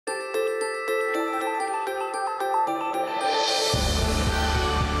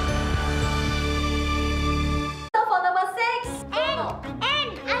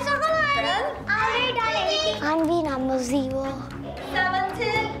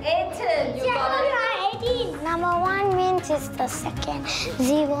means it's the second.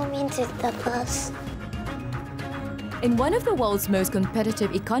 0 means it's the first. In one of the world's most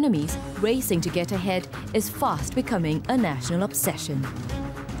competitive economies, racing to get ahead is fast becoming a national obsession.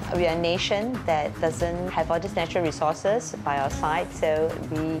 We are a nation that doesn't have all these natural resources by our side, so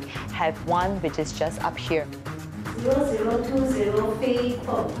we have one which is just up here.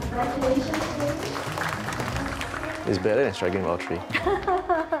 002034. Congratulations. It's better than striking lottery.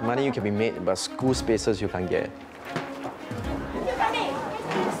 Money you can be made, but school spaces you can't get.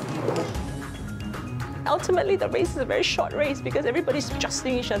 Ultimately, the race is a very short race because everybody's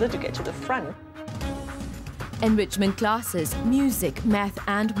jostling each other to get to the front. Enrichment classes, music, math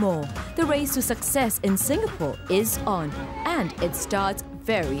and more. The race to success in Singapore is on, and it starts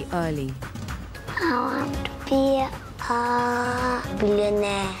very early. I want to be a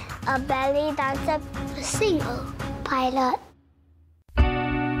billionaire, a ballet dancer, a singer, pilot.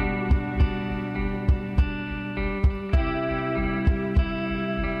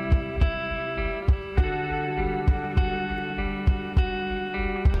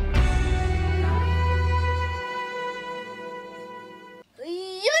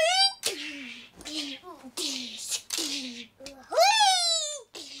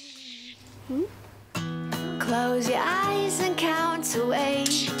 Close your eyes and count away.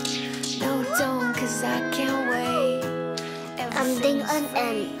 No, don't, cause I can't wait. I'm Ding En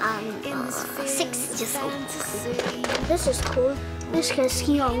and I'm 6 years old. This is cool. This can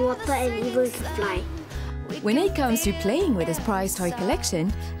ski on water and even can fly. When it comes to playing with his prize toy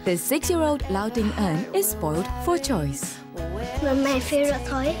collection, the 6-year-old Lau Ding En is spoiled for choice. My favorite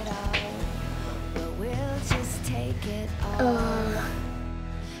toy?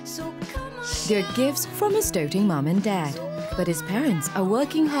 They're gifts from his doting mom and dad. But his parents are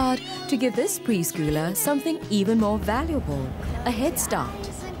working hard to give this preschooler something even more valuable, a head start.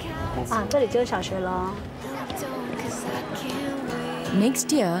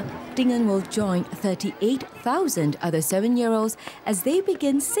 Next year, Ding En will join 38,000 other 7-year-olds as they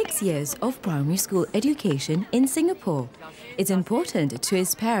begin 6 years of primary school education in Singapore. It's important to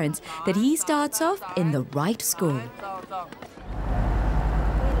his parents that he starts off in the right school.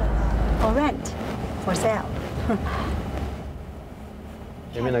 For rent, for sale.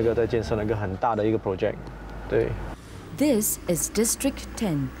 前面那个在建设那个很大的一个 project， 对。This is District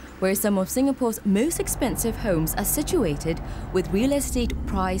 10, where some of Singapore's most expensive homes are situated, with real estate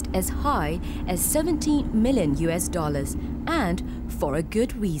priced as high as $17 million, and for a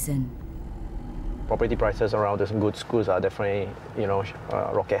good reason. Property prices around the good schools are definitely,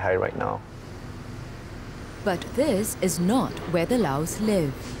 rocket high right now. But this is not where the Laos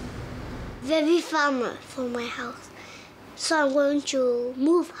live. Very far from my house, so I'm going to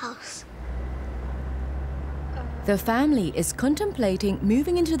move house. The family is contemplating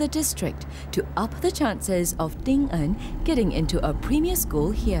moving into the district to up the chances of Ding En getting into a premier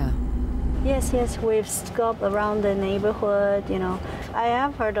school here. Yes, we've scoped around the neighborhood, I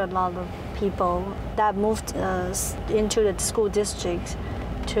have heard a lot of people that moved into the school district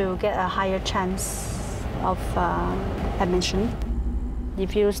to get a higher chance of admission.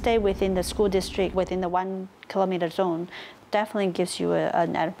 If you stay within the school district, within the 1 kilometer zone, definitely gives you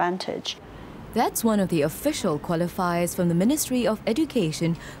an advantage. That's one of the official qualifiers from the Ministry of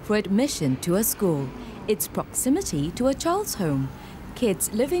Education for admission to a school. It's proximity to a child's home.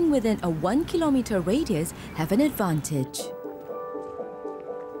 Kids living within a 1 kilometer radius have an advantage.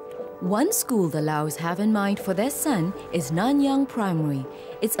 One school the Laos have in mind for their son is Nanyang Primary.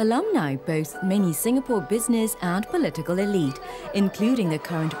 Its alumni boast many Singapore business and political elite, including the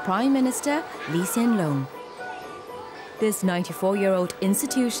current Prime Minister Lee Hsien Loong. This 94-year-old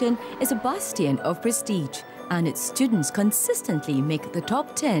institution is a bastion of prestige, and its students consistently make the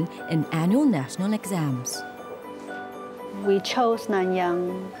top 10 in annual national exams. We chose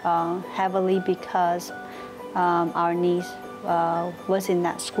Nanyang heavily because our niece was in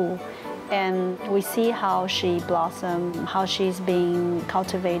that school. And we see how she blossomed, how she's being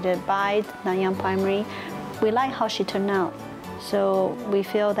cultivated by Nanyang Primary. We like how she turned out. So we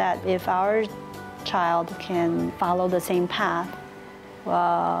feel that if our child can follow the same path,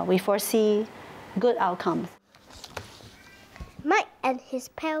 we foresee good outcomes. Mike and his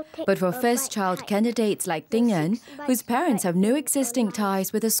pal take But for first-child candidates like Ding En, whose parents have no existing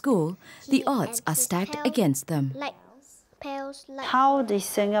ties with the school, the odds are stacked against them. How the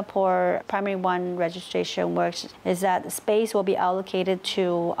Singapore Primary 1 registration works is that space will be allocated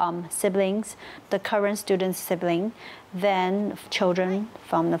to siblings, the current student's sibling, then children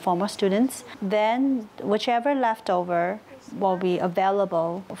from the former students. Then whichever leftover will be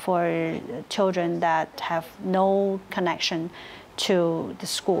available for children that have no connection to the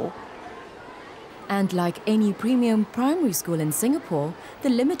school. And like any premium primary school in Singapore, the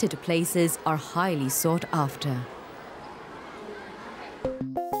limited places are highly sought after.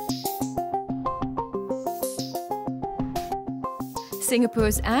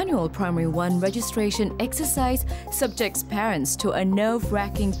 Singapore's annual Primary 1 registration exercise subjects parents to a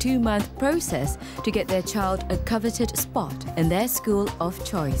nerve-wracking 2-month process to get their child a coveted spot in their school of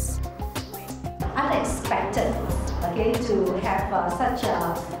choice. Unexpected, okay, to have such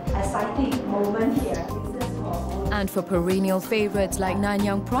an exciting moment here. And for perennial favourites like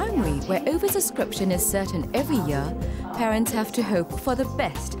Nanyang Primary, where oversubscription is certain every year, parents have to hope for the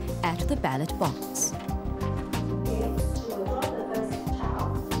best at the ballot box.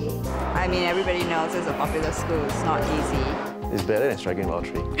 I mean, everybody knows it's a popular school. It's not easy. It's better than striking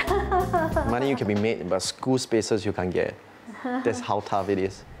lottery. Money you can be made, but school spaces you can't get. That's how tough it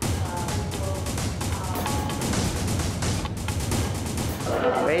is.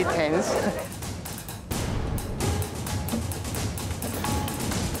 Very tense.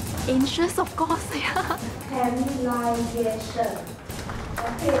 Anxious, of course, yeah.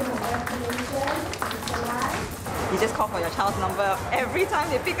 You just call for your child's number every time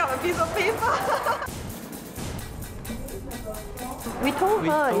they pick up a piece of paper. We told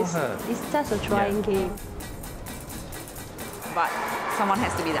her it's just a trying game. But someone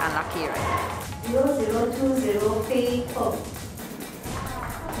has to be the unlucky, right? 002034.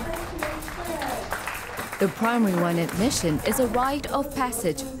 The Primary 1 admission is a rite of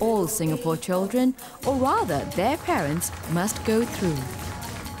passage all Singapore children, or rather their parents, must go through.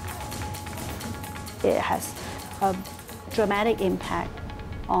 It has a dramatic impact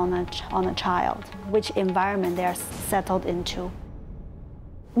on a child, which environment they are settled into.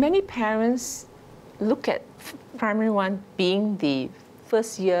 Many parents look at Primary 1 being the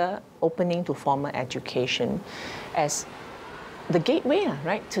first year opening to formal education as the gateway,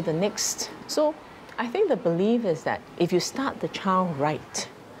 right, to the next. So I think the belief is that if you start the child right,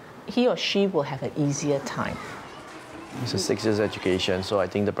 he or she will have an easier time. It's a 6 years education, so I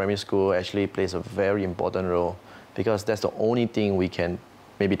think the primary school actually plays a very important role because that's the only thing we can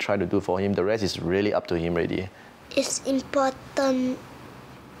maybe try to do for him. The rest is really up to him already. It's important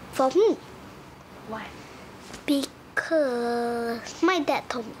for me. Why? Because my dad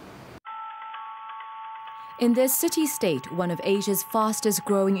told me. In this city-state, one of Asia's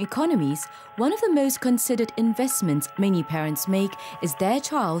fastest-growing economies, one of the most considered investments many parents make is their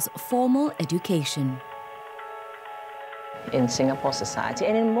child's formal education. In Singapore society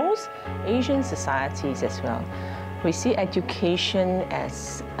and in most Asian societies as well, we see education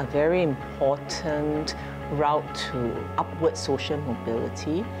as a very important route to upward social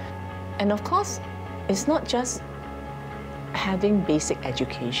mobility. And of course, it's not just having basic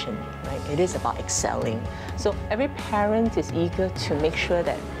education, right? It is about excelling. So every parent is eager to make sure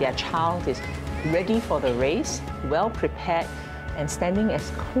that their child is ready for the race, well prepared, and standing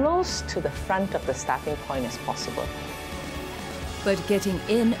as close to the front of the starting point as possible. But getting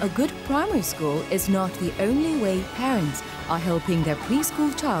in a good primary school is not the only way parents are helping their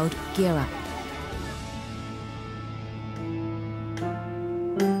preschool child gear up.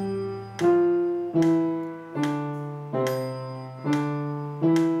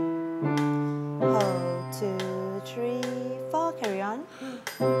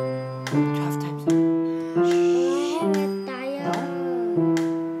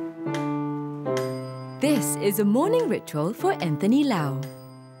 This is a morning ritual for Anthony Lau.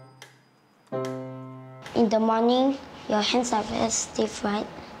 In the morning, your hands are very stiff, right?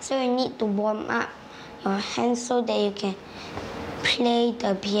 So you need to warm up your hands so that you can play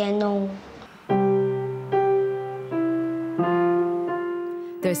the piano.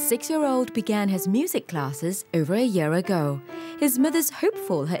 The 6-year-old began his music classes over a year ago. His mother's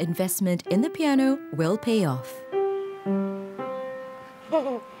hopeful her investment in the piano will pay off.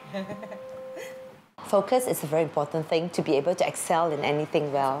 Focus is a very important thing to be able to excel in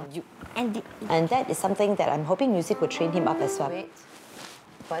anything well. And that is something that I'm hoping music will train him up as well. Wait.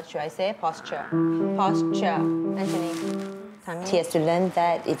 What should I say? Posture. Posture. Anthony. He has to learn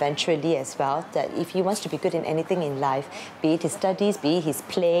that eventually as well, that if he wants to be good in anything in life, be it his studies, be it his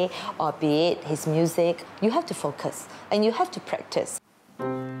play, or be it his music, you have to focus and you have to practice.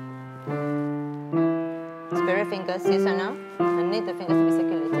 Spirit fingers, yes or no? I need the fingers to be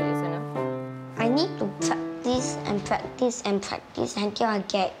circulated, yes or no? I need to practice and practice and practice until I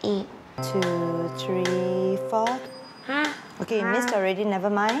get it. 2, 3, 4. Huh? Okay, you missed already, never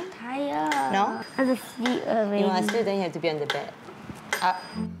mind. Tired. No? I have to sleep already. You want to sleep, then you have to be on the bed. Up.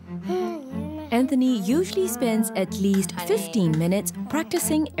 Anthony usually spends at least 15 minutes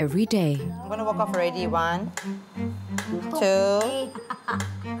practicing every day. I'm going to walk off already. 1, 2.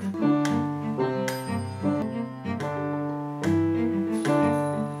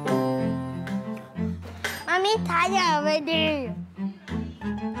 tired already.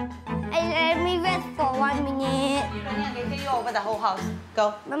 Let me rest for 1 minute. I can take you over the whole house.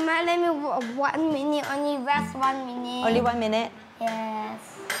 Go. Mama, let me 1 minute. Only rest 1 minute. Only 1 minute?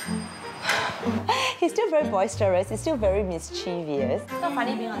 Yes. He's still very boisterous. He's still very mischievous. It's not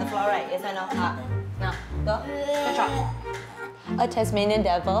funny being on the floor, right? Yes or no? No. Go. Good job. A Tasmanian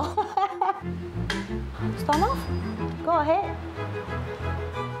devil. Storm off. Go ahead.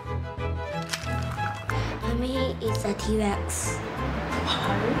 Mommy is a T-Rex.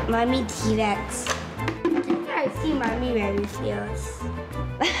 Mommy T-Rex. I see Mommy very fierce.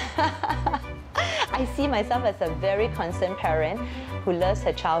 I see myself as a very concerned parent who loves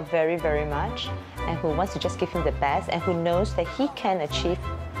her child very, very much and who wants to just give him the best and who knows that he can achieve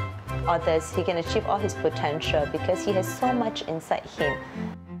others, he can achieve all his potential because he has so much inside him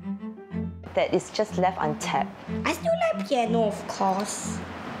that is just left untapped. I still like piano, of course.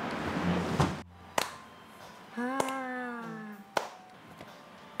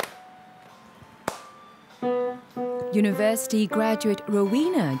 University graduate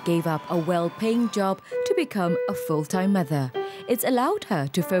Rowena gave up a well-paying job to become a full-time mother. It's allowed her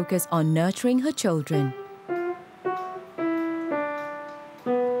to focus on nurturing her children.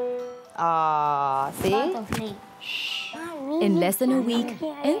 See? In less than a week,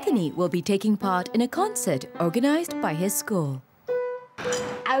 Anthony will be taking part in a concert organized by his school.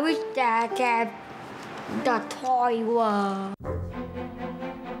 I wish that I get the toy world.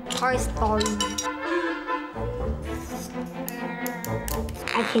 Toy Story.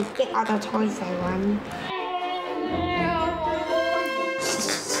 I can get all the toys I want.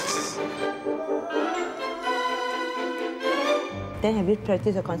 Then have you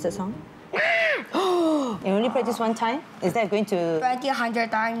practiced a concert song? You only practice one time? Is that going to...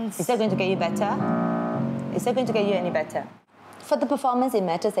 100 times. Is that going to get you better? Is that going to get you any better? For the performance, it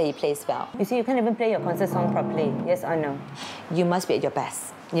matters that he plays well. You see, you can't even play your concert song properly, yes or no? You must be at your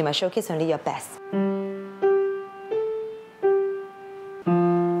best. You must showcase only your best.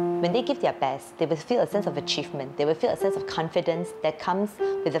 When they give their best, they will feel a sense of achievement. They will feel a sense of confidence that comes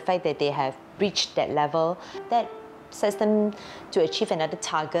with the fact that they have reached that level that sets them to achieve another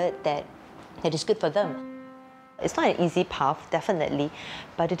target that is good for them. It's not an easy path, definitely,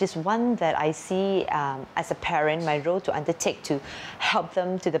 but it is one that I see as a parent, my role to undertake to help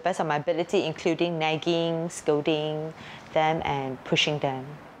them to the best of my ability, including nagging, scolding them, and pushing them.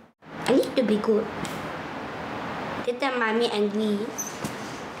 I need to be good. Later, Mommy angry.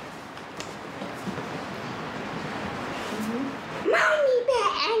 Mommy,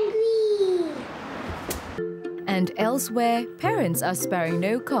 they're angry. And elsewhere, parents are sparing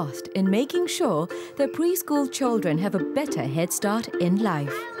no cost in making sure that preschool children have a better head start in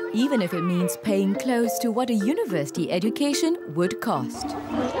life, even if it means paying close to what a university education would cost.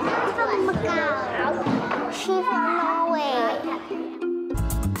 She's from Macau. She's from Norway.